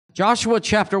Joshua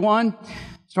chapter 1,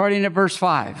 starting at verse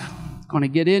 5. Going to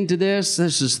get into this.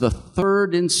 This is the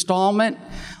third installment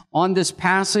on this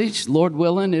passage. Lord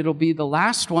willing, it'll be the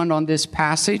last one on this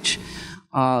passage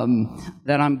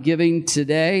that I'm giving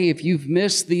today. If you've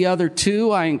missed the other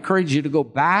two, I encourage you to go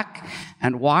back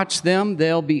and watch them.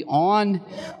 They'll be on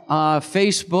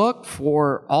Facebook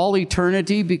for all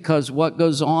eternity, because what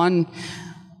goes on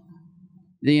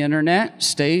the internet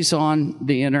stays on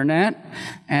the internet,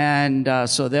 and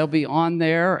so they'll be on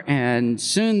there, and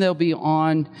soon they'll be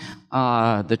on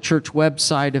the church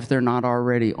website if they're not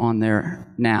already on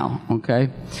there now, okay?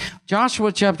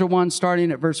 Joshua chapter 1,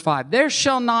 starting at verse 5. There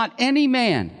shall not any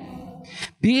man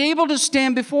be able to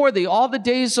stand before thee all the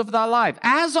days of thy life.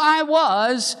 As I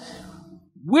was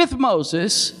with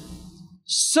Moses,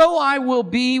 so I will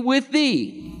be with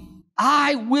thee.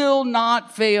 I will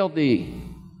not fail thee,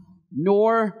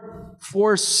 nor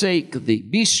forsake thee.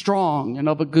 Be strong and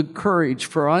of a good courage,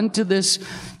 for unto this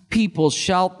people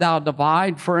shalt thou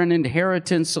divide for an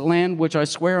inheritance the land which I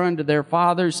swear unto their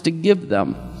fathers to give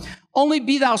them. Only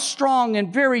be thou strong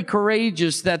and very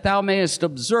courageous, that thou mayest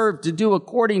observe to do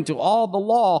according to all the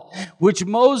law which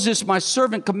Moses my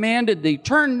servant commanded thee.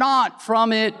 Turn not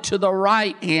from it to the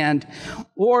right hand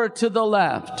or to the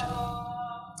left,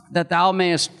 that thou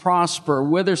mayest prosper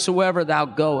whithersoever thou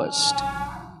goest.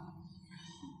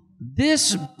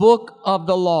 This book of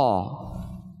the law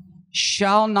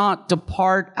shall not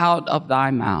depart out of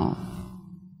thy mouth,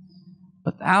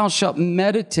 but thou shalt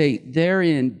meditate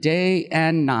therein day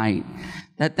and night,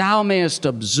 that thou mayest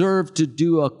observe to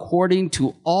do according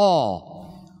to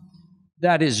all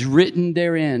that is written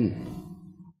therein.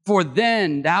 For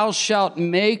then thou shalt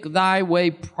make thy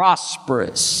way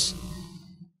prosperous,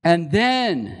 and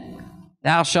then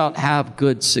thou shalt have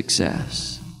good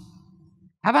success.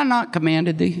 Have I not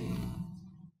commanded thee?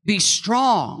 Be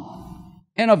strong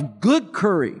and of good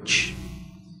courage.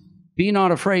 Be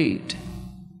not afraid,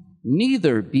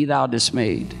 neither be thou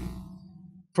dismayed.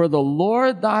 For the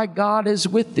Lord thy God is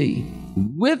with thee,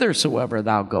 whithersoever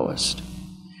thou goest.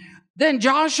 Then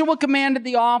Joshua commanded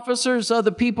the officers of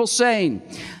the people, saying,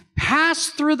 Pass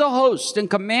through the host, and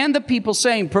command the people,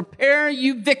 saying, Prepare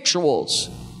you victuals,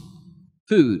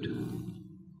 food,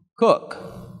 cook.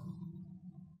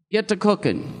 Get to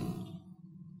cooking.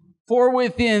 For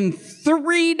within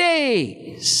 3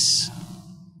 days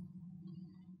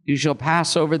you shall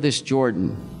pass over this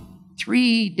Jordan.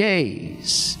 3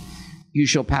 days you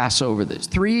shall pass over this.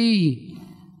 3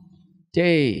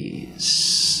 days.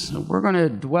 So we're going to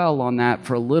dwell on that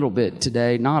for a little bit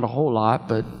today. Not a whole lot,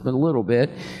 but a little bit.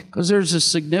 Because there's a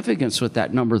significance with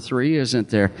that number 3, isn't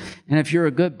there? And if you're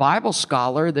a good Bible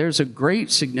scholar, there's a great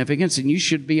significance, and you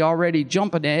should be already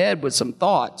jumping ahead with some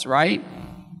thoughts, right?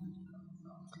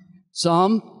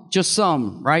 Some? Just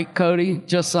some, right, Cody?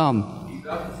 Just some. He's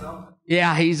up to something.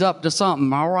 Yeah, he's up to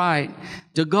something. All right.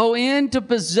 To go in to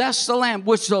possess the land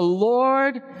which the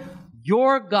Lord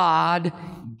your God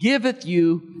giveth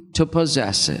you to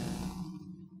possess it.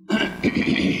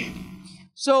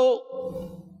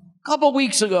 So, a couple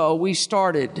weeks ago, we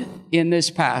started in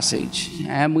this passage,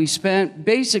 and we spent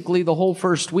basically the whole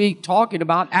first week talking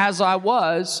about, as I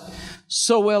was,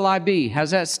 so will I be.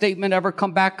 Has that statement ever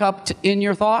come back up in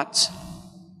your thoughts?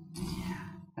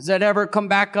 Has that ever come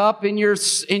back up in your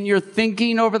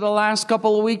thinking over the last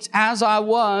couple of weeks? As I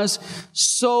was,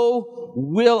 so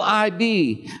will I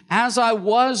be. As I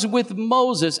was with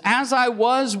Moses, as I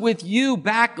was with you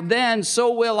back then,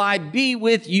 so will I be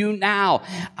with you now.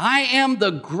 I am the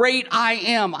great I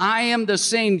am. I am the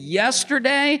same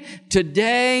yesterday,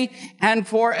 today, and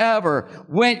forever.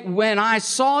 When I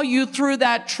saw you through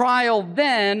that trial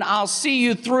then, I'll see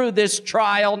you through this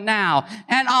trial now.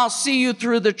 And I'll see you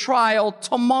through the trial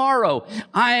tomorrow.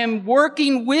 I am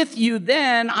working with you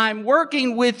then. I'm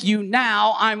working with you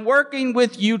now. I'm working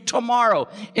with you tomorrow.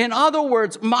 In other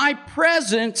words, my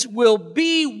presence will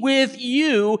be with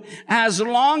you as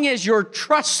long as you're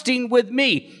trusting with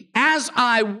me. As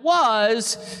I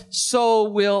was, so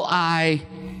will I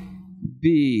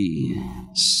be.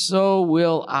 So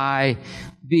will I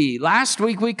be. Last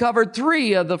week we covered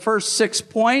 3 of the first 6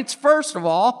 points. First of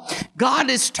all,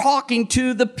 God is talking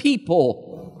to the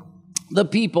people. The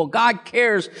people. God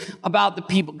cares about the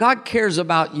people. God cares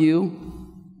about you.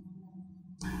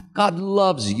 God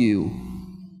loves you.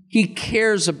 He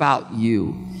cares about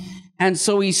you. And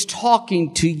so he's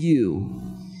talking to you.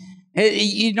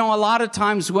 You know, a lot of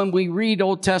times when we read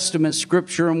Old Testament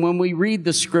scripture and when we read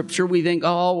the scripture, we think,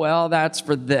 oh, well, that's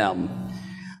for them.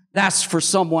 That's for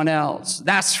someone else.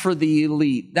 That's for the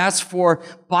elite. That's for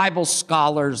Bible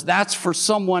scholars. That's for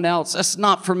someone else. That's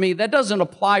not for me. That doesn't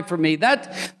apply for me.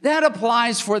 That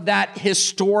applies for that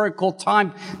historical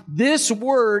time. This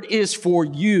word is for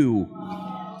you.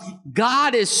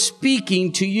 God is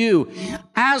speaking to you.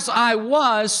 As I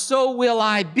was, so will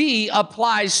I be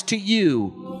applies to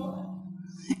you.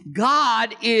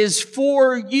 God is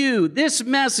for you. This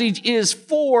message is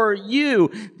for you.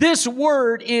 This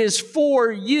word is for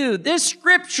you. This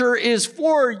scripture is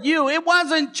for you. It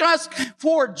wasn't just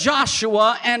for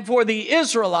Joshua and for the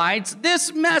Israelites.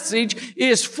 This message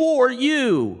is for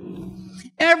you.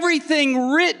 Everything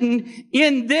written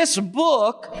in this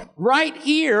book right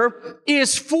here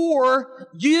is for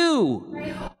you.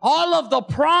 All of the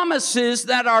promises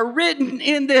that are written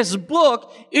in this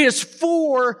book is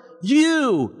for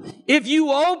you. If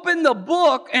you open the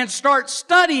book and start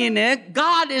studying it,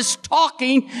 God is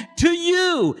talking to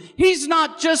you. He's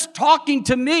not just talking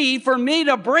to me for me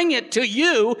to bring it to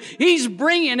you. He's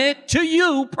bringing it to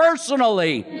you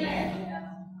personally.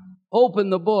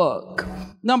 Open the book.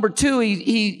 Number two, he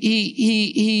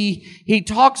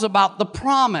talks about the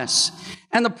promise.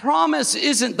 And the promise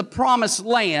isn't the promised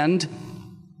land.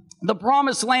 The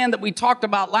promised land that we talked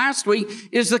about last week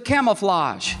is the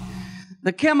camouflage.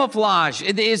 The camouflage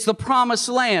is the promised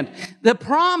land. The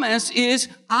promise is,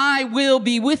 I will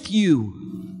be with you.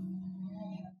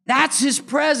 That's His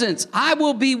presence. I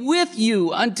will be with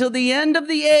you until the end of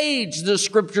the age, the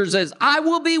scripture says. I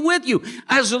will be with you.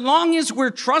 As long as we're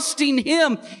trusting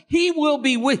Him, He will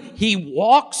be He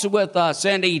walks with us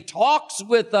and He talks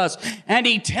with us and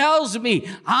He tells me,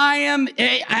 I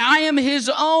am His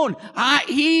own.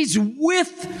 He's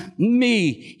with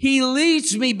me. He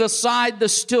leads me beside the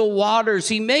still waters.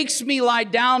 He makes me lie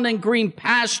down in green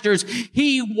pastures.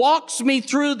 He walks me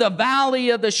through the valley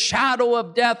of the shadow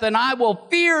of death, and I will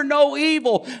fear no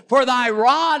evil, for thy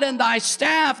rod and thy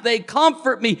staff, they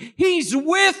comfort me. He's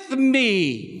with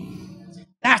me.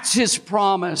 That's His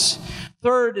promise.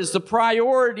 Third is the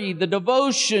priority, the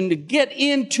devotion to get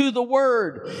into the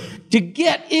Word,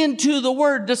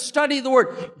 to study the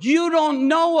Word. You don't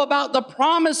know about the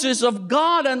promises of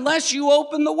God unless you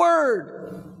open the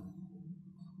Word.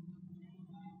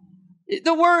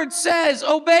 The Word says,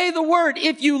 obey the Word.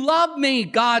 If you love me,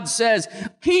 God says,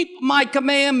 keep my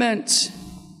commandments.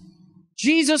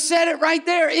 Jesus said it right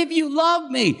there. If you love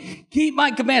me, keep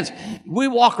my commands. We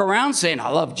walk around saying, I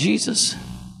love Jesus.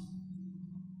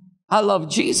 I love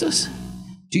Jesus.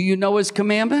 Do you know His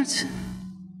commandments?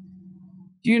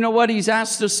 Do you know what He's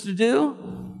asked us to do?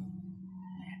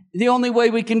 The only way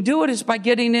we can do it is by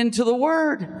getting into the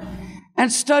Word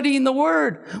and studying the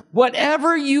Word.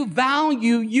 Whatever you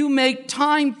value, you make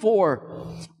time for.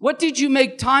 What did you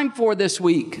make time for this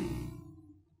week?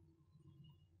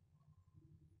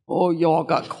 Oh, you all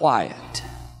got quiet.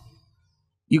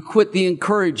 You quit the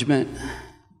encouragement.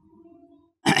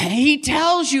 He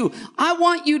tells you, I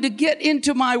want you to get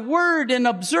into my word and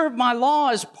observe my law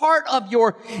as part of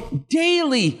your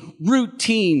daily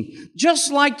routine. Just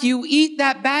like you eat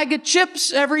that bag of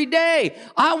chips every day.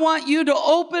 I want you to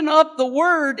open up the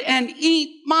word and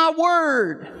eat my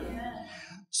word.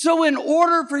 So in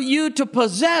order for you to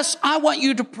possess, I want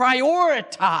you to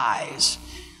prioritize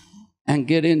and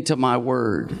get into my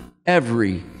word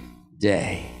every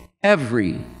day.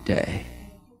 Every day.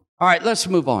 All right, let's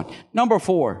move on. Number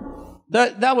 4.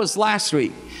 That was last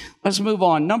week. Let's move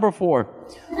on. Number 4.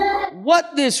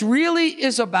 What this really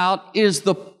is about is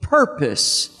the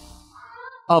purpose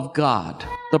of God.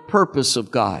 The purpose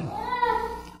of God.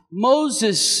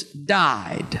 Moses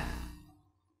died,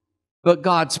 but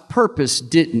God's purpose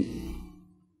didn't.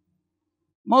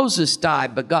 Moses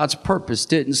died, but God's purpose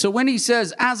didn't. So when He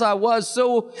says, as I was,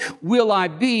 so will I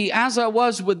be. As I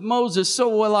was with Moses, so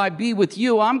will I be with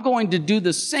you. I'm going to do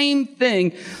the same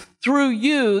thing through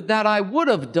you that I would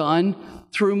have done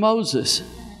through Moses.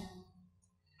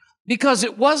 Because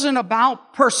it wasn't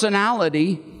about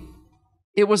personality.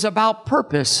 It was about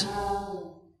purpose.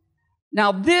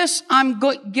 Now this I'm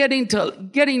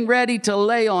getting ready to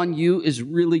lay on you is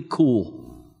really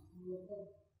cool.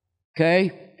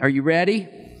 Okay? Are you ready?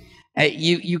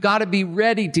 You got to be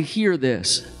ready to hear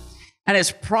this. And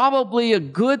it's probably a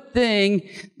good thing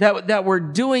that we're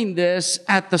doing this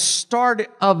at the start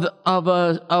of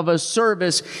a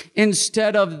service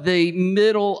instead of the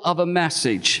middle of a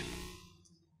message.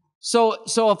 So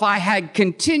if I had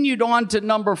continued on to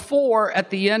number 4 at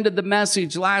the end of the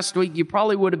message last week, you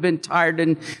probably would have been tired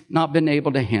and not been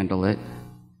able to handle it.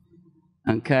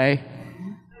 Okay?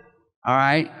 All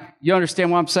right? You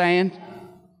understand what I'm saying?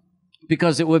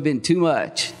 Because it would have been too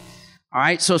much. All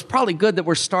right, so it's probably good that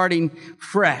we're starting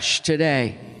fresh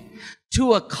today.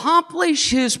 to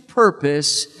accomplish His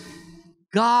purpose,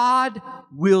 God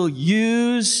will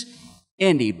use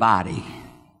anybody.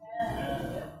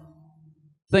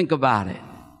 Think about it.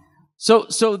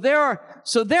 So there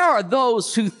are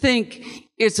those who think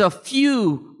it's a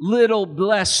few little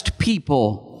blessed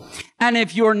people. And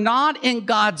if you're not in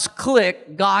God's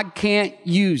clique, God can't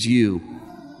use you.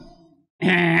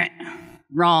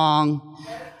 Wrong.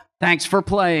 Thanks for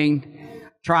playing.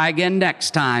 Try again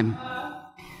next time.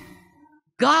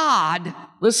 God,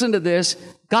 listen to this,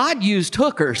 God used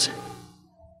hookers.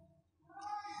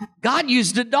 God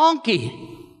used a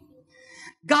donkey.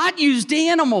 God used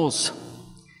animals.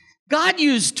 God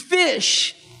used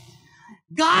fish.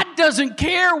 God doesn't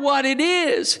care what it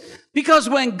is, because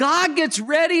when God gets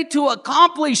ready to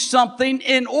accomplish something,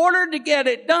 in order to get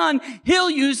it done, He'll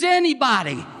use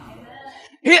anybody.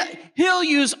 He'll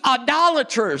use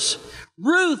idolaters.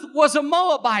 Ruth was a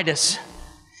Moabitess.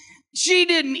 She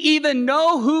didn't even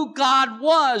know who God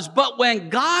was, but when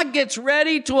God gets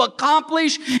ready to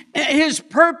accomplish His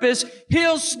purpose,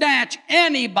 He'll snatch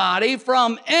anybody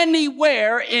from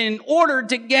anywhere in order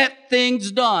to get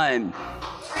things done.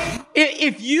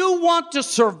 If you want to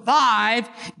survive,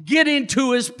 get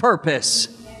into His purpose.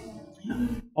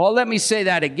 Oh, let me say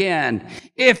that again.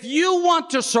 If you want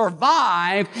to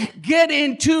survive, get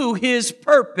into His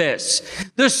purpose.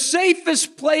 The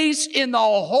safest place in the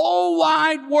whole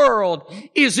wide world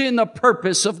is in the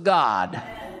purpose of God.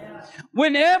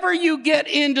 Whenever you get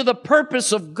into the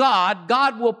purpose of God,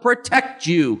 God will protect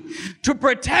you. To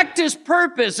protect His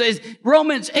purpose, as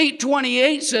Romans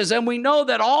 8:28 says, and we know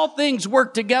that all things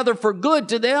work together for good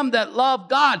to them that love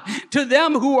God, to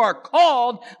them who are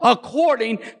called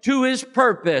according to His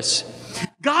purpose.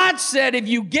 God said, if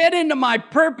you get into my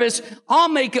purpose, I'll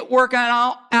make it work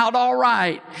out all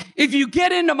right. If you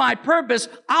get into my purpose,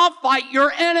 I'll fight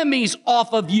your enemies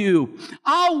off of you.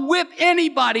 I'll whip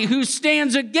anybody who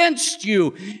stands against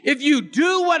you. If you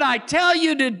do what I tell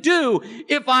you to do,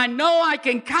 if I know I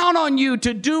can count on you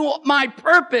to do my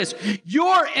purpose,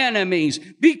 your enemies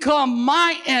become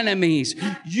my enemies.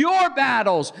 Your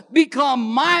battles become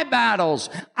my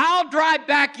battles. I'll drive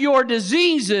back your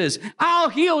diseases. I'll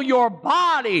heal your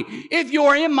body. If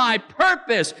you're in my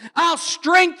purpose, I'll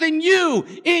strengthen you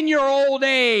in your old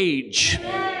age.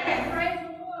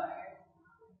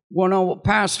 Well, no,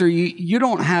 Pastor, you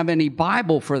don't have any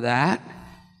Bible for that.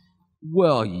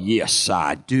 Well, yes,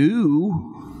 I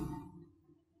do.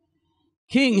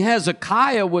 King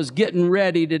Hezekiah was getting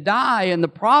ready to die, and the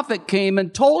prophet came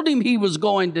and told him he was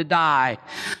going to die.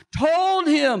 Told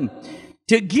him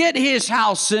to get his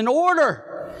house in order,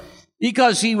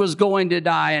 because he was going to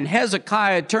die. And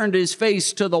Hezekiah turned his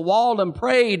face to the wall and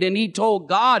prayed, and he told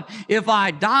God, if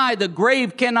I die, the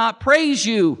grave cannot praise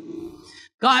you.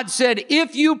 God said,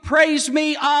 if you praise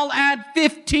me, I'll add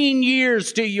 15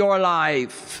 years to your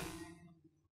life.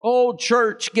 Oh,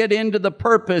 church, get into the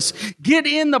purpose. Get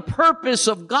in the purpose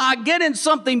of God. Get in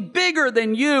something bigger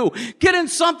than you. Get in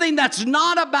something that's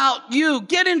not about you.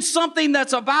 Get in something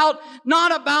that's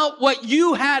not about what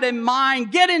you had in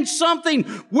mind. Get in something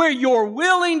where you're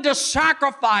willing to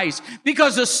sacrifice,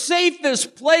 because the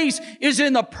safest place is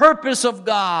in the purpose of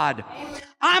God.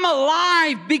 I'm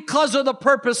alive because of the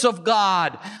purpose of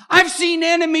God. I've seen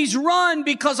enemies run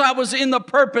because I was in the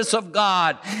purpose of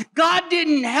God. God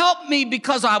didn't help me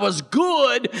because I was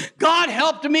good. God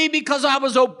helped me because I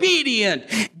was obedient.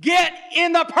 Get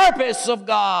in the purpose of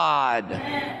God.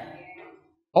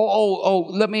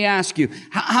 Let me ask you,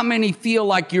 how many feel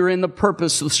like you're in the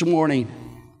purpose this morning?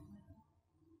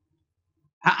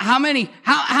 How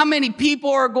many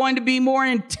people are going to be more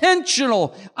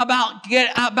intentional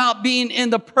about being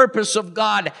in the purpose of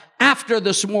God after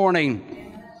this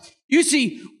morning? You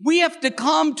see, we have to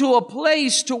come to a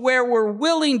place to where we're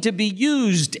willing to be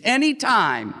used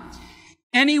anytime,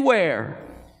 anywhere,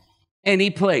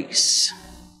 any place.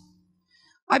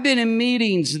 I've been in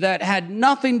meetings that had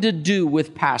nothing to do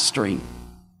with pastoring.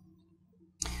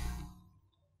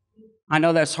 I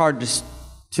know that's hard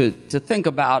to think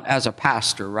about as a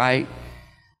pastor, right?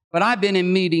 But I've been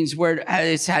in meetings where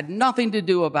it's had nothing to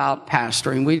do about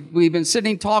pastoring. We've been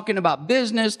sitting talking about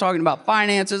business, talking about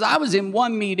finances. I was in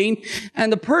one meeting,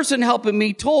 and the person helping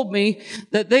me told me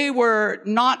that they were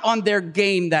not on their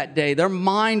game that day. Their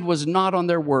mind was not on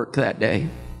their work that day.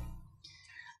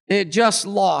 They had just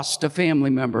lost a family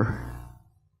member.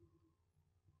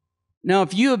 Now,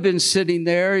 if you have been sitting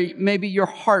there, maybe your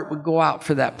heart would go out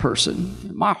for that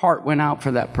person. My heart went out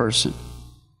for that person.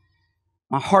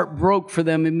 My heart broke for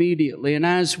them immediately. And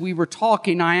as we were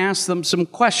talking, I asked them some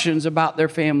questions about their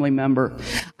family member.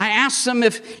 I asked them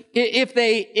if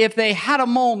they had a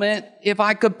moment, if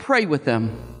I could pray with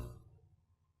them.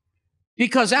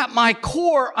 Because at my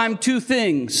core, I'm two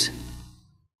things.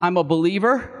 I'm a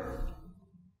believer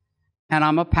and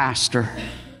I'm a pastor.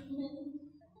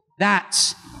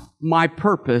 That's my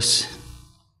purpose.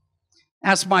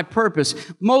 That's my purpose.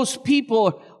 Most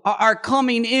people are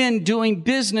coming in doing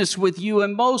business with you,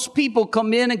 and most people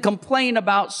come in and complain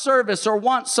about service or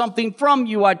want something from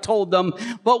you, I told them.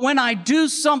 But when I do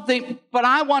something, but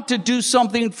I want to do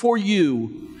something for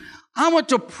you. I want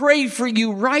to pray for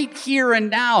you right here and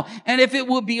now. And if it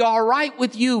will be all right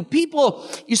with you, people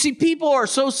are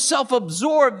so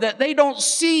self-absorbed that they don't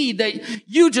see that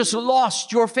you just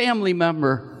lost your family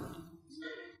member.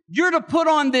 You're to put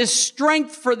on this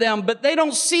strength for them, but they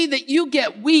don't see that you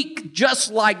get weak just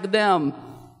like them.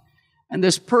 And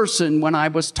this person, when I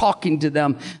was talking to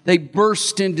them, they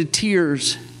burst into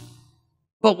tears.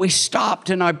 But we stopped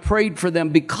and I prayed for them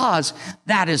because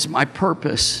that is my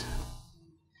purpose.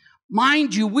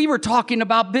 Mind you, we were talking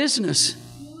about business.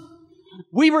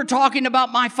 We were talking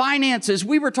about my finances.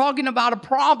 We were talking about a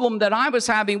problem that I was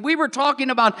having. We were talking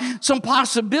about some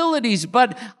possibilities,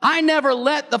 but I never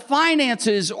let the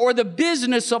finances or the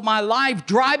business of my life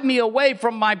drive me away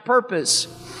from my purpose.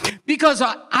 Because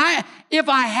if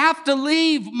I have to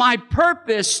leave my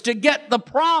purpose to get the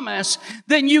promise,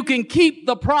 then you can keep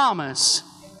the promise.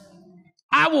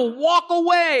 I will walk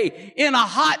away in a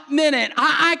hot minute.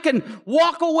 I can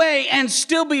walk away and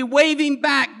still be waving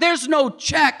back. There's no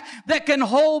check that can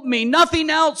hold me. Nothing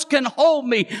else can hold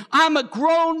me. I'm a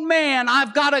grown man.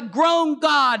 I've got a grown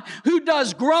God who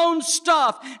does grown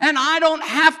stuff, and I don't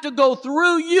have to go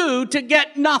through you to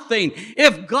get nothing.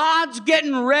 If God's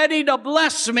getting ready to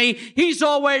bless me, He's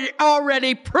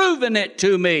already proven it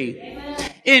to me. Amen.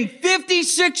 In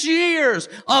 56 years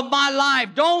of my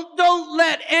life, don't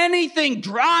let anything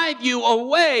drive you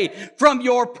away from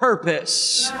your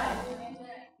purpose.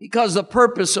 Because the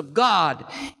purpose of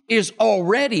God is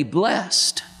already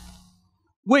blessed.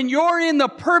 When you're in the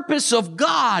purpose of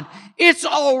God, it's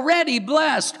already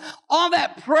blessed. All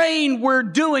that praying we're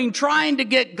doing, trying to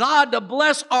get God to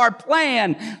bless our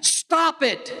plan, stop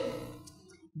it.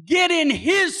 Get in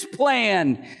His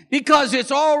plan because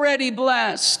it's already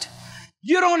blessed.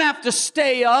 You don't have to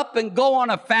stay up and go on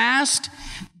a fast.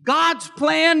 God's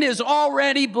plan is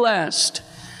already blessed.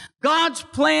 God's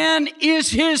plan is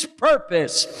His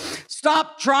purpose.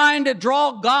 Stop trying to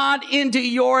draw God into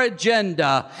your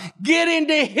agenda. Get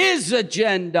into His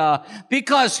agenda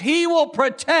because He will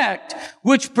protect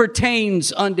which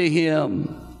pertains unto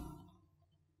Him.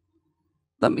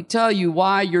 Let me tell you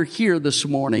why you're here this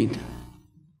morning.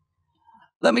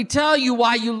 Let me tell you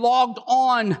why you logged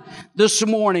on this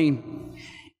morning.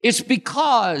 It's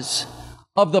because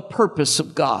of the purpose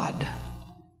of God.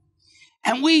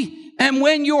 And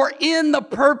when you're in the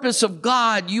purpose of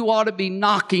God, you ought to be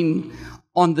knocking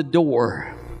on the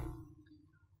door.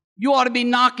 You ought to be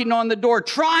knocking on the door,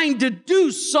 trying to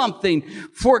do something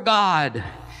for God.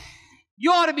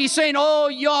 You ought to be saying, oh,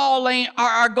 y'all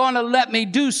are going to let me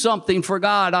do something for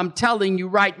God. I'm telling you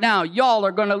right now, y'all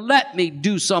are going to let me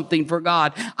do something for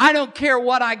God. I don't care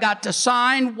what I got to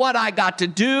sign, what I got to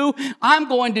do. I'm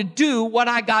going to do what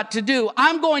I got to do.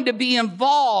 I'm going to be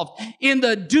involved in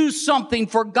the Do Something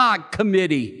for God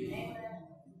committee.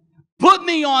 Put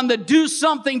me on the Do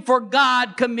Something for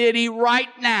God committee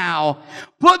right now.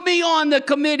 Put me on the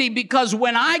committee because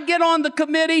when I get on the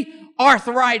committee,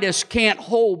 arthritis can't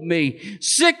hold me.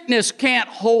 Sickness can't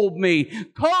hold me.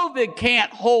 COVID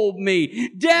can't hold me.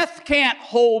 Death can't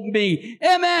hold me.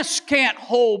 MS can't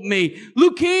hold me.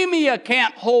 Leukemia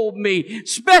can't hold me.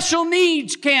 Special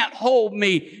needs can't hold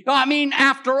me. I mean,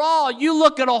 after all, you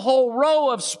look at a whole row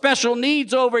of special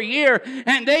needs over here,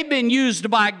 and they've been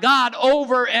used by God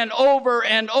over and over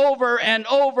and over and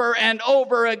over and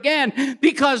over again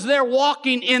because they're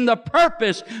walking in the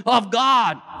purpose of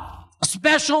God.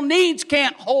 Special needs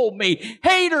can't hold me.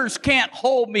 Haters can't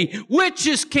hold me.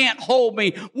 Witches can't hold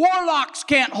me. Warlocks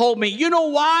can't hold me. You know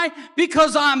why?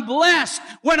 Because I'm blessed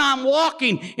when I'm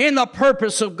walking in the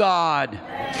purpose of God.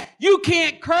 You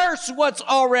can't curse what's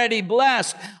already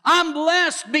blessed. I'm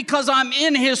blessed because I'm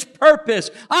in His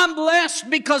purpose. I'm blessed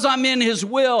because I'm in His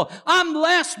will. I'm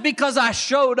blessed because I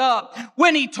showed up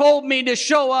when He told me to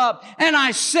show up, and I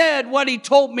said what He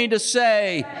told me to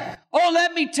say. Oh,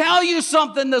 let me tell you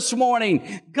something this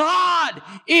morning. God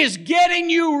is getting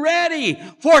you ready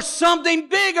for something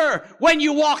bigger when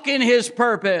you walk in His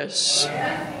purpose.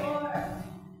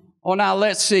 Oh, now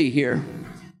let's see here.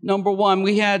 Number one,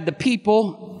 we had the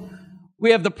people.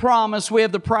 We have the promise. We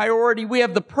have the priority. We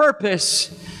have the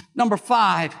purpose. Number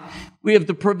 5, we have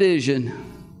the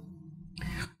provision.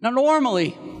 Now,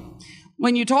 normally,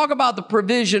 when you talk about the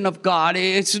provision of God,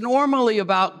 it's normally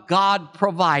about God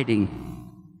providing.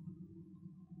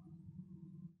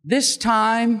 This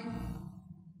time,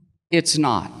 it's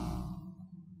not.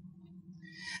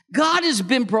 God has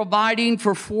been providing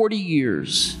for 40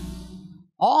 years,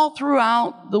 all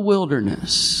throughout the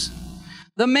wilderness.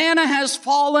 The manna has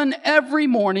fallen every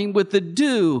morning with the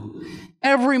dew.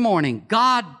 Every morning,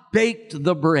 God baked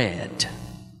the bread,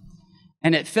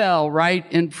 and it fell right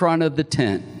in front of the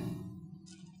tent.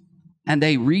 And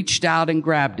they reached out and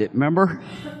grabbed it. Remember?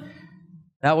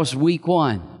 That was week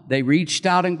 1. They reached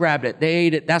out and grabbed it. They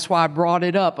ate it. That's why I brought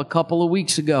it up a couple of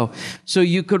weeks ago. So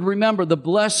you could remember the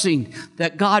blessing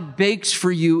that God bakes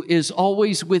for you is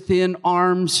always within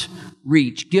arm's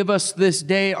reach. Give us this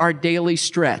day our daily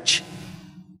stretch.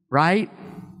 Right?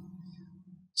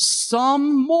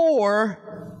 Some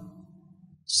more,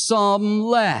 some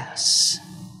less.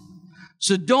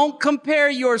 So don't compare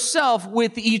yourself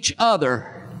with each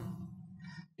other,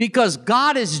 because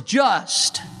God is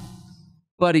just,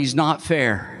 but He's not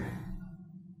fair.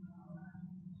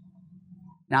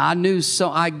 Now, I knew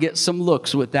I'd get some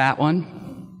looks with that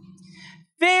one.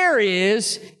 Fair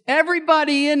is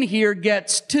everybody in here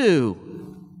gets 2.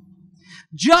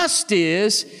 Just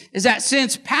is that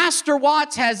since Pastor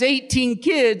Watts has 18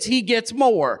 kids, he gets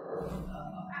more.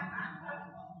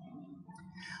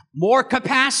 More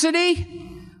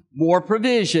capacity, more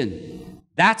provision.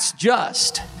 That's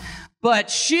just. But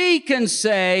she can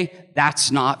say,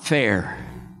 that's not fair.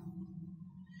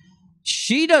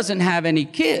 She doesn't have any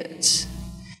kids.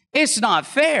 It's not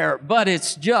fair, but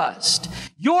it's just.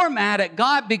 You're mad at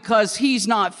God because He's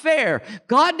not fair.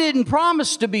 God didn't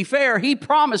promise to be fair. He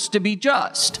promised to be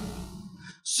just.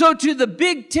 So to the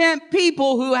big tent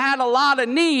people who had a lot of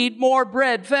need, more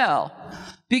bread fell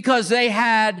because they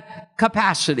had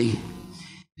capacity.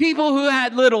 People who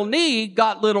had little need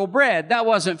got little bread. That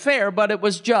wasn't fair, but it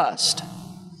was just.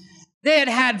 They had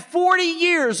had 40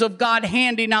 years of God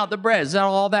handing out the bread. Does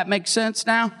all that make sense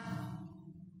now?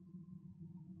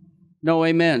 No,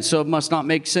 amen. So it must not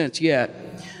make sense yet.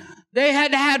 They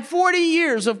had had 40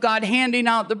 years of God handing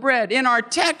out the bread. In our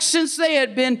text, since they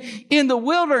had been in the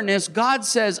wilderness, God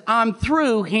says, I'm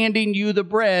through handing you the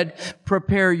bread.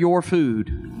 Prepare your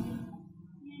food.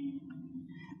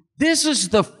 This is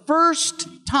the first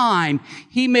time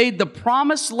He made the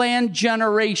promised land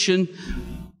generation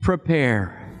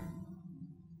prepare.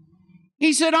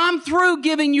 He said, I'm through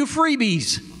giving you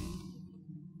freebies.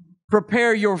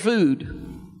 Prepare your food.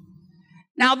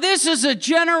 Now, this is a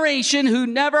generation who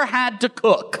never had to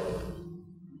cook.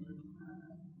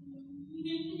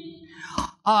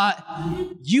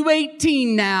 You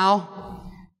 18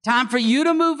 now, time for you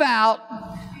to move out,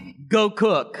 go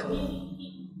cook.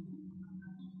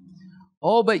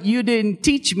 Oh, but you didn't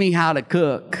teach me how to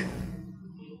cook.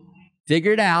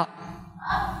 Figure it out.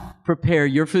 Prepare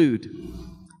your food.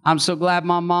 I'm so glad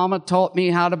my mama taught me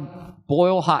how to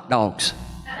boil hot dogs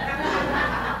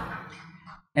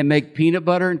and make peanut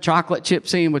butter and chocolate chip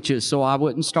sandwiches so I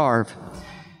wouldn't starve.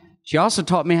 She also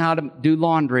taught me how to do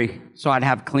laundry so I'd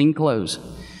have clean clothes.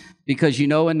 Because you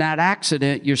know, in that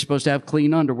accident, you're supposed to have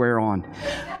clean underwear on.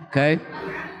 Okay?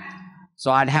 So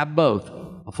I'd have both,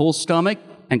 a full stomach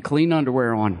and clean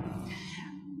underwear on.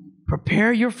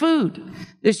 Prepare your food.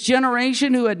 This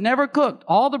generation who had never cooked,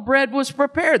 all the bread was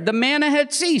prepared. The manna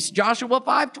had ceased. Joshua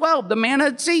 5:12, the manna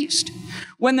had ceased.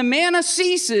 When the manna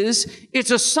ceases,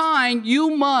 it's a sign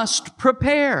you must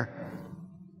prepare.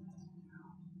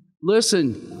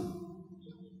 Listen,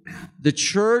 the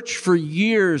church for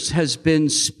years has been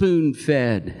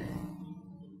spoon-fed.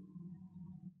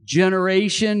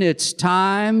 Generation, it's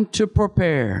time to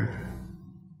prepare.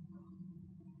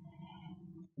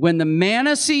 When the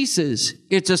manna ceases,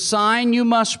 it's a sign you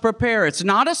must prepare. It's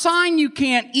not a sign you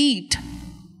can't eat.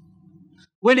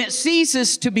 When it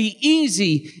ceases to be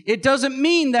easy, it doesn't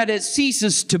mean that it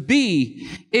ceases to be.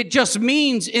 It just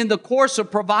means in the course of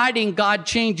providing, God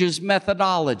changes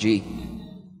methodology.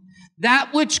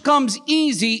 That which comes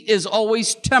easy is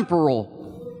always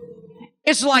temporal.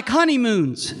 It's like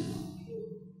honeymoons.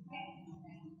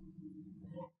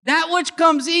 That which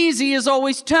comes easy is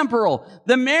always temporal.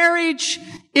 The marriage,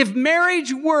 if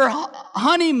marriage were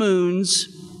honeymoons,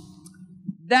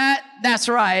 that's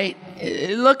right.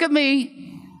 Look at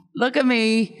me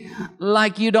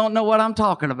like you don't know what I'm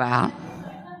talking about.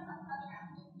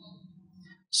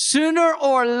 Sooner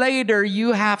or later,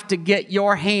 you have to get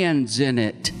your hands in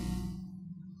it.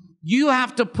 You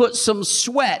have to put some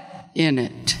sweat in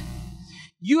it.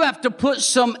 You have to put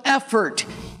some effort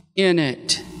in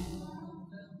it.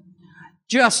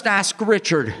 Just ask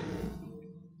Richard.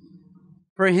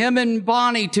 For him and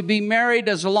Bonnie to be married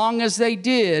as long as they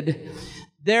did,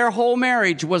 their whole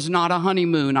marriage was not a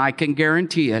honeymoon, I can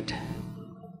guarantee it.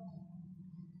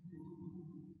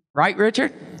 Right,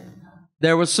 Richard?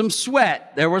 There was some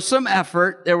sweat. There was some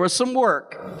effort. There was some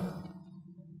work.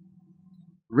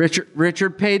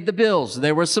 Richard paid the bills.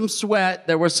 There was some sweat.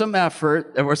 There was some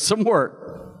effort. There was some work.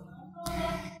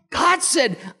 God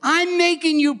said, I'm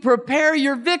making you prepare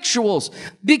your victuals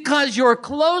because you're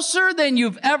closer than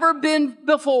you've ever been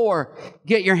before.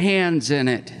 Get your hands in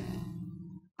it.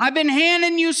 I've been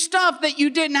handing you stuff that you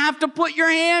didn't have to put your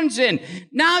hands in.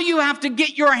 Now you have to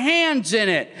get your hands in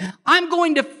it. I'm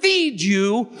going to feed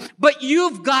you, but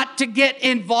you've got to get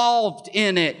involved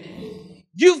in it.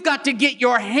 You've got to get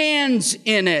your hands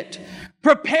in it.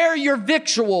 Prepare your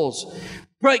victuals.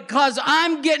 Because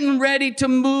I'm getting ready to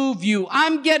move you.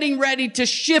 I'm getting ready to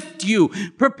shift you.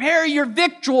 Prepare your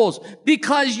victuals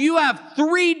because you have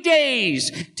 3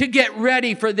 days to get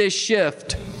ready for this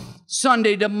shift.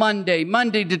 Sunday to Monday,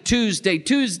 Monday to Tuesday,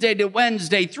 Tuesday to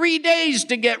Wednesday, 3 days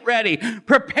to get ready.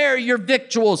 Prepare your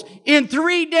victuals. In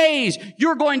 3 days,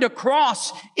 you're going to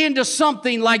cross into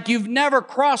something like you've never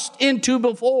crossed into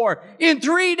before. In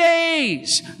 3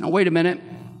 days. Now, wait a minute.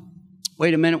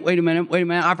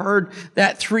 I've heard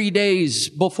that 3 days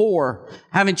before.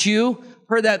 Haven't you?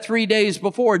 Heard that 3 days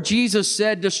before. Jesus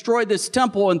said, destroy this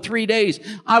temple in 3 days.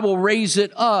 I will raise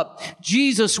it up.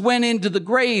 Jesus went into the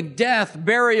grave, death,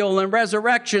 burial, and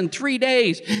resurrection. 3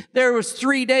 days. There was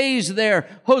 3 days there.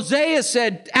 Hosea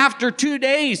said after 2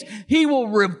 days, he will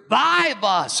revive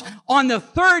us. On the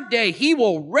third day, he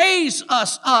will raise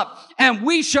us up and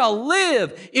we shall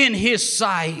live in his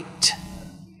sight.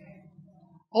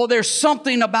 Oh, there's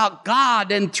something about God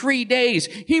in 3 days.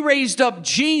 He raised up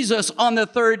Jesus on the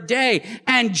third day,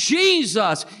 and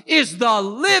Jesus is the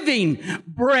living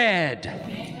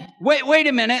bread. Wait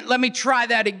a minute. Let me try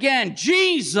that again.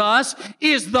 Jesus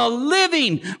is the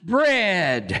living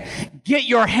bread. Get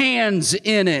your hands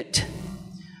in it.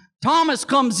 Thomas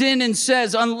comes in and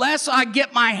says, unless I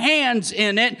get my hands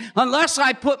in it, unless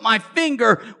I put my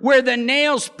finger where the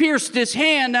nails pierced his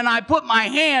hand and I put my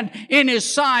hand in his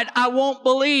side, I won't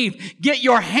believe. Get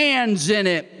your hands in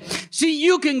it. See,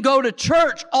 you can go to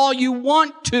church all you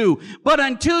want to, but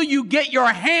until you get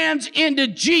your hands into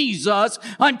Jesus,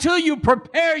 until you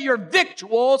prepare your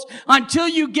victuals, until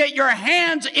you get your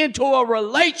hands into a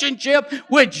relationship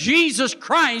with Jesus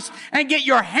Christ and get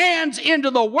your hands into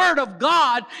the Word of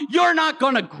God, you're not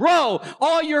going to grow.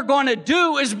 All you're going to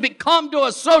do is come to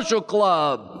a social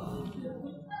club.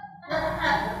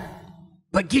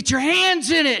 But get your hands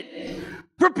in it.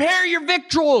 Prepare your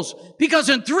victuals, because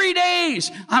in 3 days,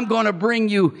 I'm going to bring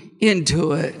you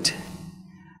into it.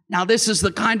 Now, this is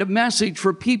the kind of message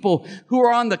for people who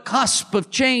are on the cusp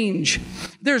of change.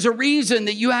 There's a reason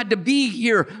that you had to be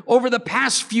here over the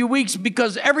past few weeks,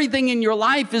 because everything in your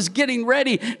life is getting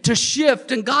ready to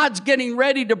shift, and God's getting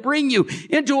ready to bring you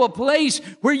into a place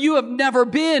where you have never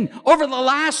been. Over the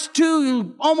last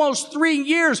almost 3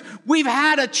 years, we've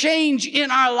had a change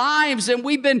in our lives, and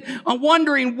we've been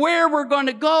wondering where we're going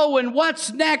to go and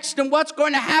what's next and what's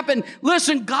going to happen.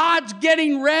 Listen, God's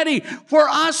getting ready for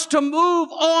us to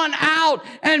move on out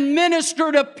and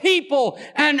minister to people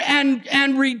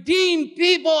and redeem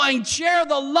people and share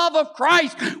the love of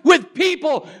Christ with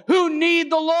people who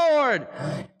need the Lord.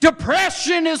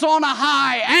 Depression is on a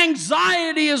high.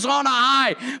 Anxiety is on a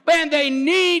high. And they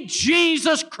need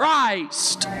Jesus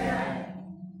Christ.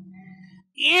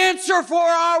 The answer for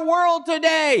our world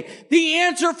today, the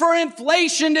answer for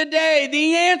inflation today,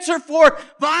 the answer for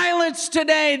violence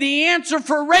today, the answer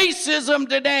for racism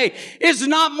today is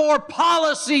not more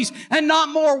policies and not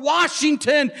more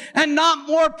Washington and not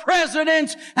more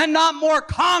presidents and not more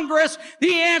Congress.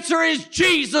 The answer is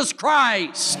Jesus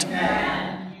Christ.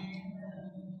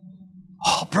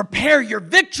 Oh, prepare your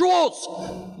victuals.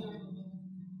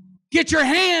 Get your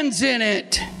hands in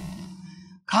it.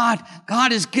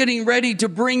 God is getting ready to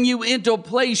bring you into a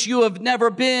place you have never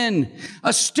been,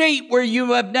 a state where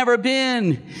you have never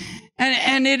been.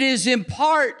 And it is in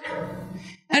part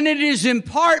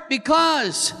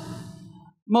because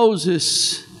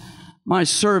Moses, my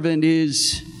servant,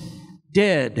 is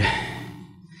dead.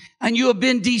 And you have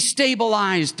been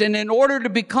destabilized. And in order to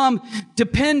become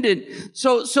dependent,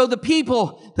 so the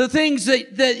people, the things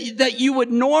that you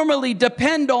would normally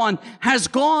depend on has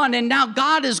gone. And now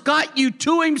God has got you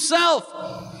to himself.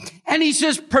 And he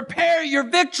says, prepare your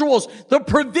victuals. The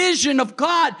provision of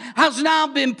God has now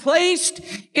been placed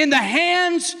in the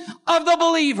hands of the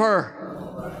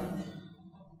believer.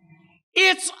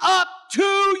 It's up to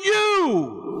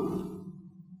you.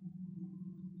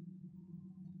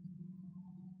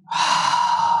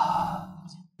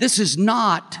 This is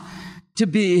not to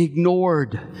be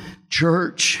ignored,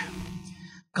 church.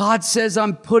 God says,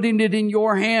 I'm putting it in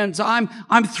your hands. I'm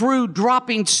through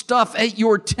dropping stuff at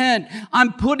your tent.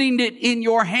 I'm putting it in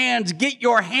your hands. Get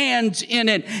your hands in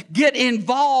it. Get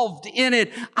involved in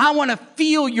it. I want to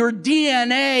feel your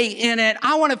DNA in it.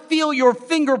 I want to feel your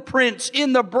fingerprints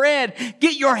in the bread.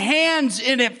 Get your hands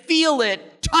in it. Feel it.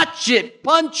 Touch it,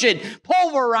 punch it,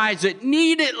 pulverize it,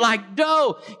 knead it like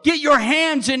dough. Get your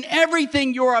hands in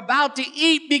everything you're about to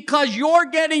eat because you're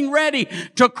getting ready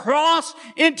to cross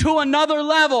into another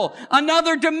level,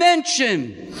 another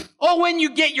dimension. Oh, when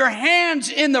you get your hands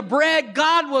in the bread,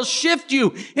 God will shift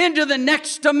you into the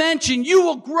next dimension. You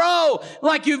will grow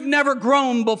like you've never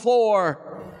grown before.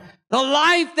 The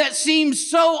life that seems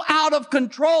so out of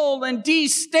control and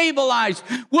destabilized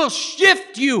will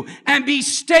shift you and be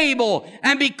stable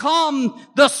and become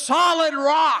the solid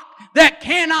rock that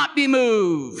cannot be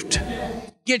moved.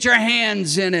 Get your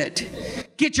hands in it.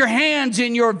 Get your hands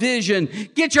in your vision.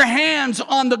 Get your hands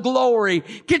on the glory.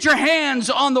 Get your hands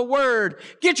on the word.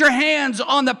 Get your hands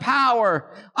on the power.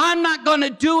 I'm not going to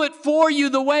do it for you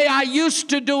the way I used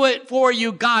to do it for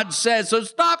you, God says. So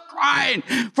stop crying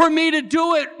for me to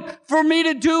do it, for me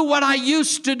to do what I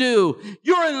used to do.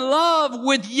 You're in love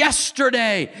with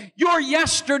yesterday. Your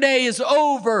yesterday is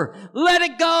over. Let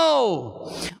it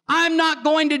go. I'm not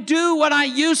going to do what I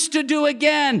used to do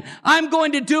again. I'm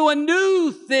going to do a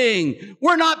new thing.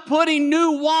 We're not putting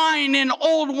new wine in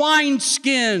old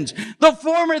wineskins. The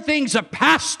former things have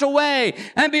passed away,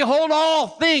 and behold, all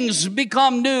things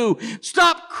become new.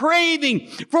 Stop craving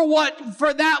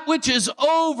for that which is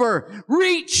over.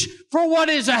 Reach for what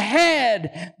is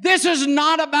ahead. This is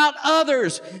not about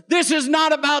others. This is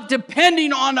not about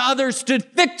depending on others to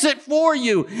fix it for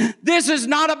you. This is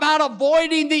not about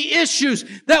avoiding the issues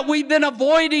that we've been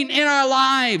avoiding in our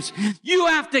lives. You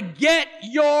have to get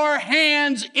your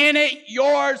hands in it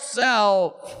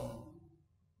yourself.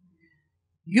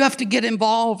 You have to get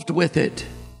involved with it.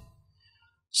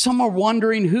 Some are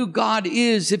wondering who God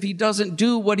is if he doesn't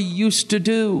do what he used to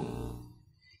do.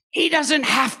 He doesn't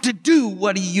have to do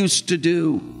what he used to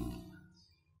do.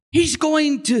 He's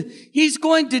going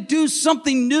to do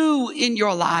something new in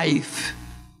your life.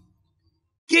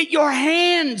 Get your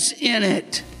hands in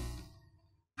it.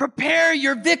 Prepare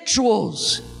your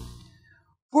victuals.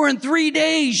 For in 3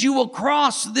 days you will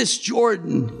cross this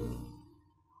Jordan.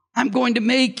 I'm going to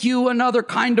make you another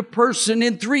kind of person.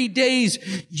 In 3 days,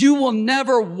 you will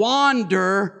never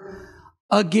wander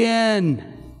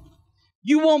again.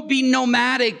 You won't be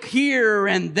nomadic here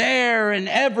and there and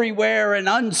everywhere and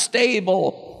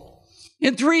unstable.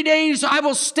 In 3 days, I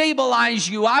will stabilize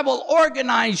you. I will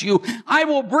organize you. I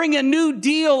will bring a new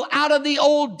deal out of the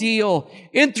old deal.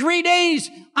 In 3 days,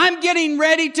 I'm getting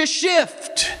ready to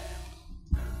shift.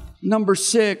 Number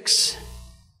 6,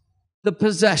 the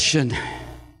possession.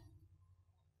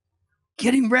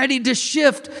 Getting ready to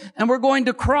shift, and we're going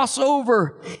to cross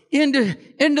over into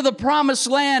the promised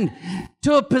land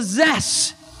to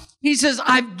possess. He says,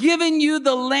 I've given you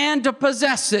the land to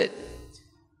possess it,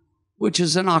 which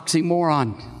is an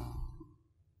oxymoron.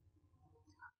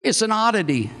 It's an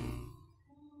oddity.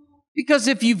 Because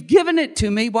if you've given it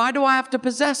to me, why do I have to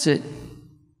possess it?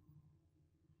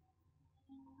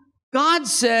 God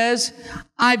says,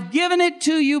 I've given it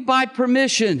to you by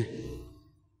permission,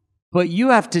 but you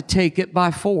have to take it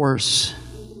by force.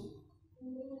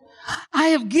 I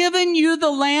have given you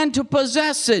the land to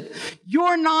possess it.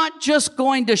 You're not just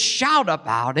going to shout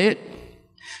about it.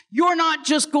 You're not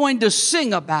just going to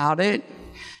sing about it.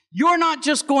 You're not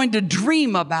just going to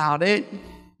dream about it.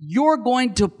 You're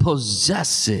going to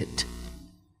possess it.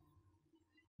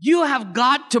 You have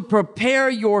got to prepare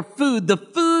your food, the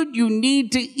food you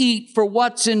need to eat for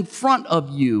what's in front of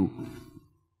you.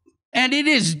 And it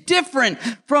is different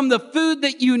from the food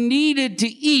that you needed to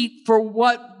eat for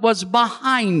what was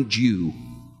behind you.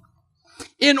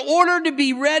 In order to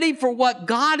be ready for what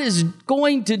God is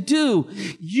going to do,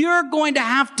 you're going to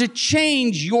have to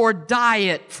change your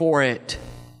diet for it.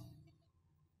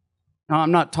 Now,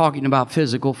 I'm not talking about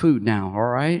physical food now, all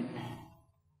right?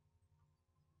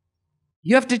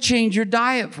 You have to change your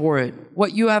diet for it,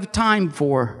 what you have time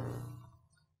for,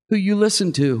 who you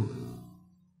listen to,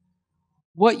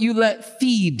 what you let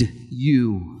feed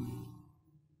you,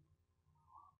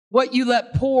 what you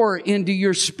let pour into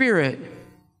your spirit.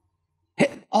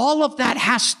 All of that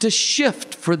has to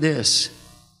shift for this.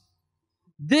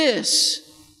 This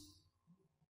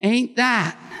ain't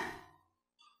that.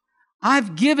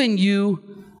 I've given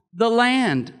you the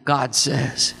land, God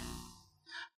says.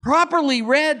 Properly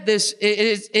read this,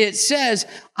 it says,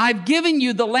 I've given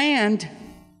you the land,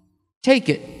 take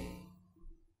it.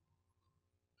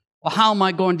 Well, how am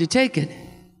I going to take it?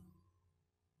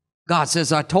 God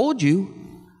says, I told you.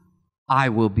 I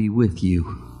will be with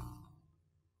you.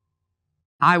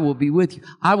 I will be with you.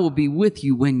 I will be with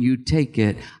you when you take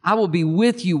it. I will be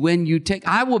with you when you take.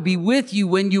 I will be with you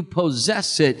when you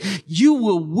possess it. You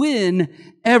will win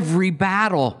every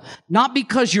battle. Not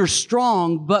because you're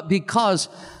strong, but because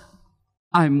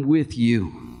I'm with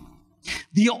you.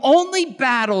 The only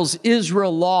battles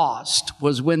Israel lost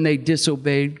was when they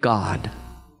disobeyed God.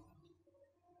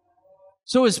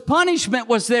 So his punishment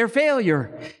was their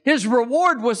failure. His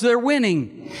reward was their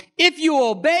winning. If you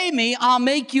obey me, I'll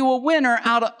make a winner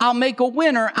out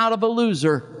of a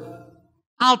loser.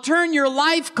 I'll turn your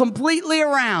life completely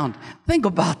around. Think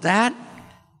about that.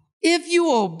 If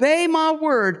you obey my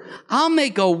word, I'll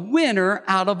make a winner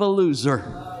out of a loser.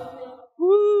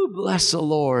 Woo, bless the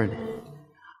Lord.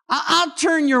 I'll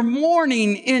turn your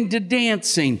mourning into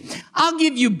dancing. I'll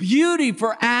give you beauty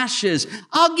for ashes.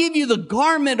 I'll give you the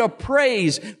garment of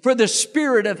praise for the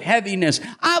spirit of heaviness.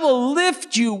 I will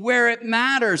lift you where it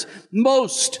matters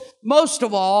most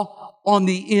of all on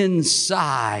the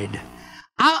inside.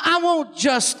 I won't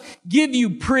just give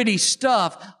you pretty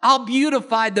stuff. I'll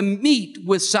beautify the meat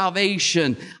with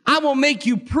salvation. I will make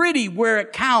you pretty where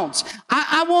it counts.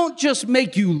 I won't just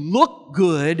make you look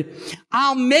good.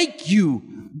 I'll make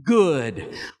you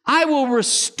good. I will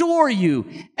restore you.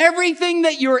 Everything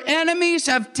that your enemies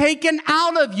have taken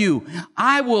out of you,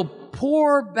 I will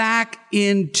pour back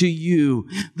into you.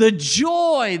 The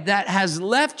joy that has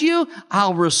left you,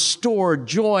 I'll restore.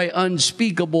 Joy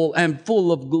unspeakable and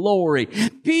full of glory.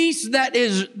 Peace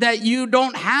that you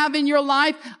don't have in your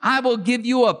life, I will give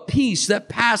you a peace that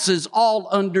passes all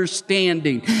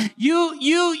understanding.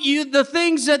 The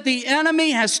things that the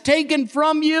enemy has taken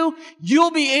from you,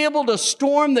 you'll be able to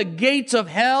storm the gates of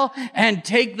hell and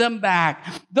take them back.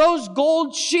 Those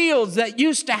gold shields that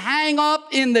used to hang up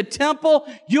in the temple,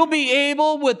 you'll be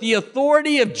able, with the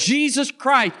authority of Jesus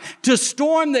Christ, to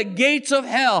storm the gates of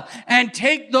hell and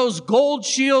take those gold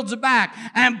shields back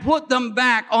and put them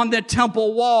back on the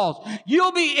temple walls.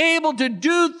 You'll be able to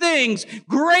do things,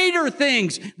 greater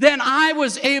things than I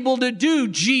was able to do,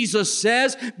 Jesus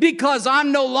says, because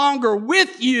I'm no longer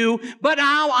with you, but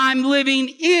now I'm living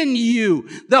in you.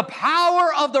 The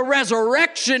power of the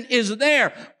resurrection is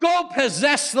there. Go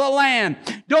possess the land.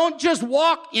 Don't just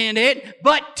walk in it,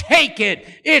 but take it.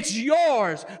 It's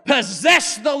yours.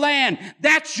 Possess the land.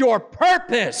 That's your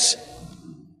purpose.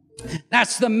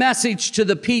 That's the message to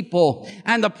the people.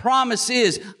 And the promise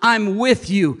is, I'm with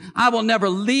you. I will never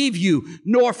leave you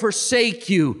nor forsake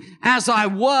you. As I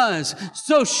was,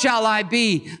 so shall I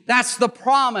be. That's the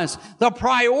promise. The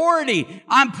priority,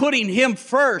 I'm putting him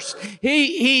first.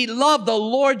 He loved the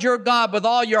Lord your God with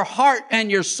all your heart and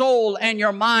your soul and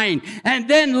your mind. And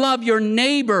then love your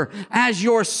neighbor as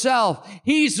yourself.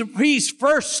 He's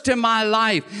first in my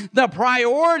life. The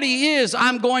priority is,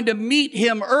 I'm going to meet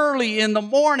him early in the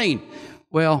morning.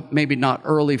 Well, maybe not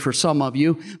early for some of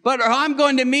you, but I'm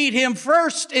going to meet him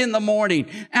first in the morning,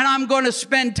 and I'm going to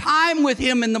spend time with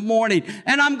him in the morning,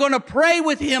 and I'm going to pray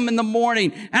with him in the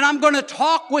morning, and I'm going to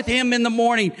talk with him in the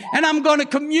morning, and I'm going to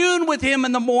commune with him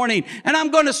in the morning, and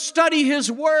I'm going to study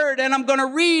his word, and I'm going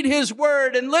to read his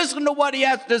word and listen to what he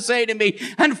has to say to me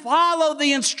and follow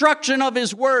the instruction of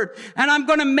his word. And I'm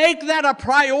going to make that a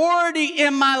priority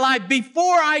in my life.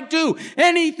 Before I do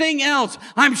anything else,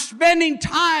 I'm spending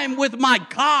time with my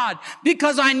God,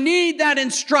 because I need that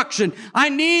instruction. I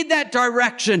need that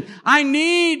direction. I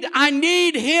need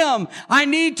him. I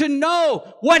need to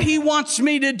know what he wants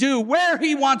me to do, where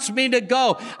he wants me to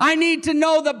go. I need to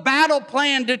know the battle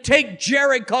plan to take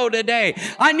Jericho today.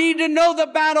 I need to know the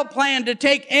battle plan to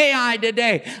take Ai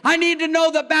today. I need to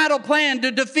know the battle plan to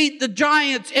defeat the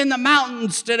giants in the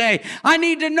mountains today. I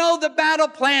need to know the battle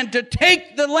plan to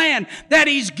take the land that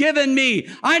he's given me.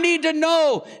 I need to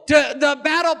know the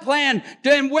battle plan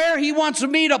and where he wants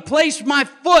me to place my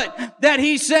foot, that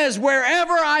he says,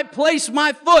 wherever I place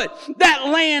my foot, that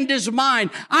land is mine.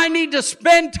 I need to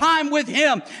spend time with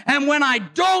him. And when I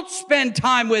don't spend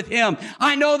time with him,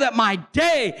 I know that my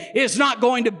day is not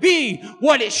going to be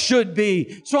what it should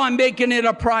be. So I'm making it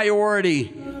a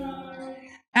priority.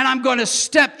 And I'm going to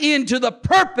step into the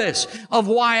purpose of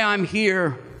why I'm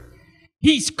here.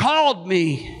 He's called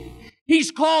me.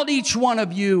 He's called each one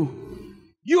of you.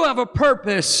 You have a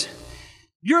purpose.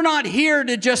 You're not here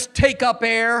to just take up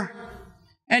air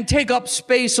and take up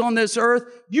space on this earth.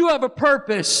 You have a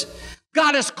purpose.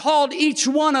 God has called each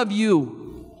one of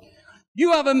you.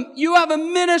 You have a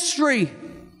ministry.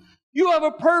 You have a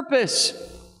purpose.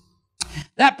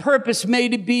 That purpose may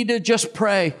be to just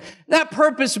pray. That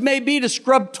purpose may be to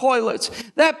scrub toilets.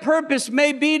 That purpose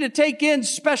may be to take in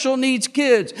special needs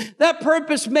kids. That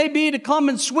purpose may be to come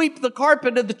and sweep the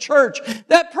carpet of the church.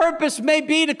 That purpose may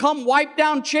be to come wipe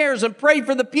down chairs and pray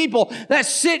for the people that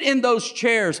sit in those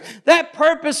chairs. That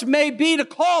purpose may be to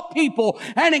call people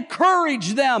and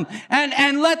encourage them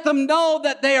and let them know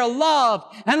that they are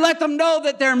loved and let them know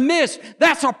that they're missed.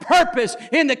 That's a purpose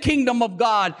in the kingdom of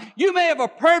God. You may have a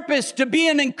purpose to be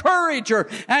an encourager,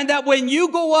 and that when you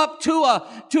go up to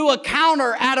a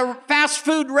counter at a fast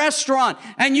food restaurant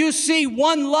and you see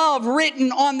One Love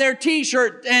written on their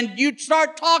t-shirt and you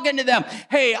start talking to them,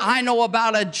 hey, I know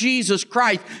about a Jesus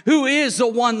Christ who is the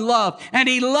one love, and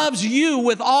he loves you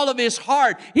with all of his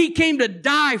heart. He came to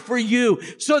die for you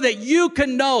so that you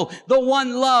can know the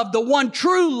one love, the one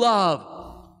true love.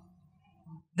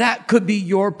 That could be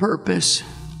your purpose.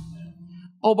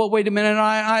 Oh, but wait a minute,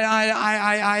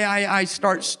 I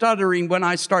start stuttering when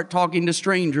I start talking to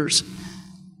strangers.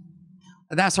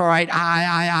 That's all right,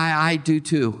 I do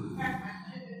too.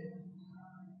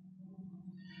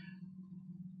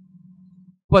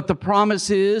 But the promise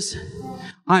is,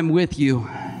 I'm with you.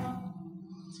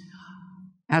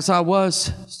 As I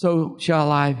was, so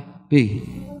shall I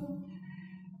be.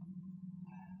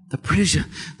 The provision.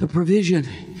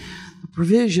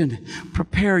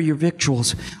 Prepare your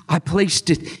victuals. I placed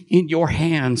it in your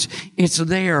hands. It's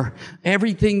there.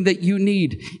 Everything that you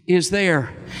need is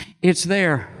there. It's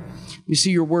there. You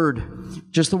see your word,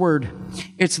 just the word.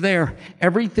 It's there.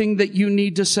 Everything that you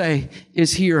need to say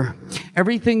is here.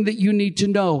 Everything that you need to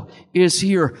know is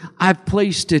here. I've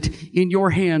placed it in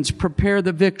your hands. Prepare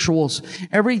the victuals.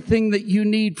 Everything that you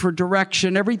need for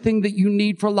direction, everything that you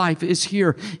need for life is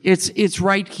here. It's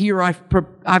right here. I've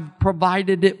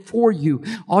provided it for you.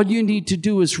 All you need to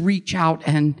do is reach out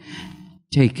and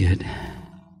take it.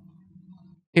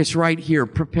 It's right here.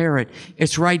 Prepare it.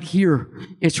 It's right here.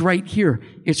 It's right here.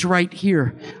 It's right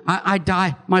here. I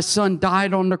died. My son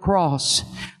died on the cross.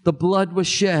 The blood was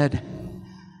shed.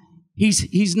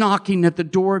 He's knocking at the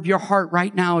door of your heart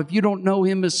right now. If you don't know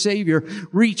him as Savior,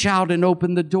 reach out and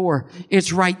open the door.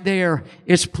 It's right there.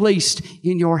 It's placed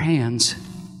in your hands.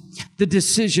 The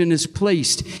decision is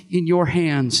placed in your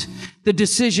hands. The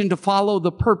decision to follow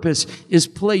the purpose is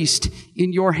placed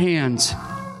in your hands.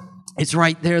 It's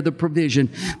right there, the provision.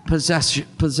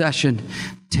 Possession.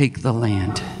 Take the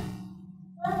land.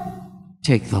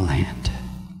 Take the land.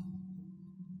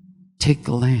 Take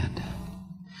the land.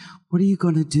 What are you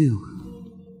going to do?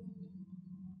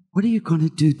 What are you going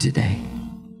to do today?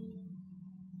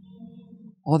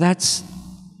 Oh, that's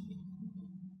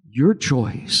your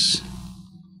choice.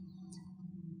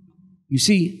 You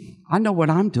see, I know what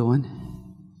I'm doing.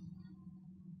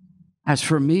 As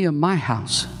for me and my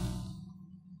house,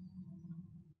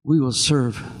 we will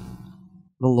serve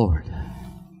the Lord.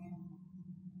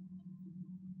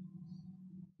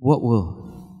 What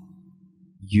will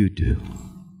you do?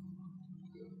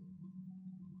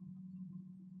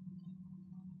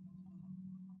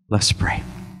 Let's pray.